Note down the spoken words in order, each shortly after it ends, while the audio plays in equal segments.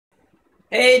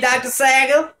Hey, Dr.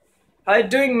 Seghal. How you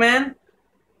doing, man?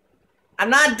 I'm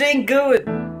not doing good.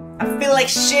 I feel like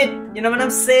shit. You know what I'm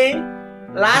saying?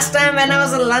 Last time when I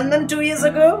was in London 2 years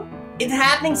ago, it's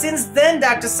happening since then,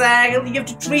 Dr. Seghal. You have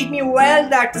to treat me well,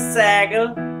 Dr.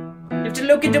 Seghal. You have to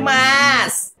look into my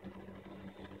ass.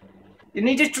 You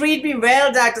need to treat me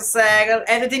well, Dr. Seghal.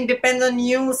 Everything depends on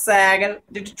you, Seghal.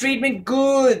 You have to treat me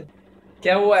good.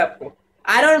 क्या हुआ है आपको?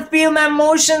 I don't feel my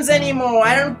emotions anymore.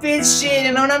 I don't feel shit.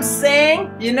 You know what I'm saying?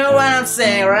 You know what I'm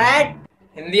saying, right?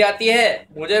 Hindi आती है?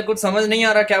 मुझे कुछ समझ नहीं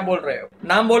आ रहा क्या बोल रहे हो।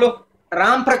 नाम बोलो।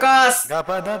 राम प्रकाश।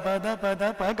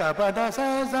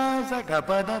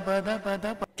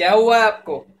 क्या हुआ है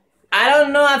आपको? I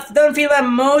don't know. I don't feel my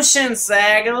emotions,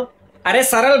 Seghal. अरे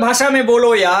सरल भाषा में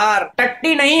बोलो यार।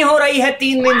 टट्टी नहीं हो रही है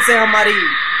 3 दिन से हमारी।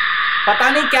 पता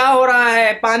नहीं क्या हो रहा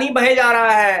है। पानी बहे जा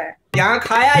रहा है। यहाँ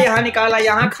खाया यहाँ निकाला,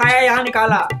 यहाँ खाया यहाँ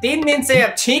निकाला। 3 दिन से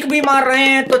अब छींक भी मार रहे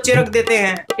हैं तो चिरक देते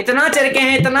हैं। इतना चिरके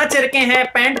हैं,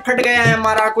 पैंट फट गया है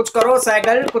हमारा। कुछ करो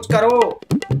सैगल, कुछ करो।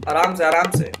 आराम से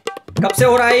आराम से। कब से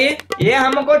हो रहा है ये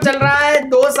हमको चल रहा है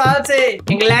 2 साल से।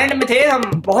 इंग्लैंड में थे हम,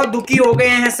 बहुत दुखी हो गए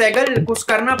हैं सैगल। कुछ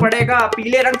करना पड़ेगा।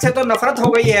 पीले रंग से तो नफरत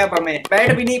हो गई है अब हमें।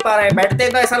 बैठ भी नहीं पा रहे। बैठते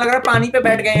तो ऐसा लग रहा है पानी पे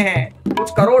बैठ गए हैं।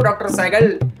 कुछ करो डॉक्टर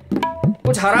सैगल,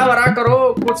 कुछ हरा भरा करो,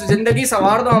 कुछ जिंदगी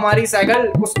संवार दो हमारी सैगल।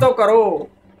 कुछ तो करो।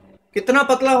 कितना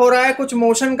पतला हो रहा है, कुछ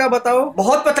मोशन का बताओ।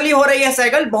 बहुत पतली हो रही है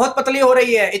सैगल, बहुत पतली हो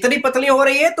रही है। इतनी पतली हो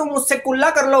रही है तुम मुझसे कुल्ला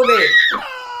कर लोगे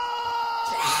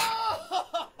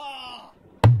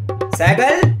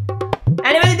सैगल।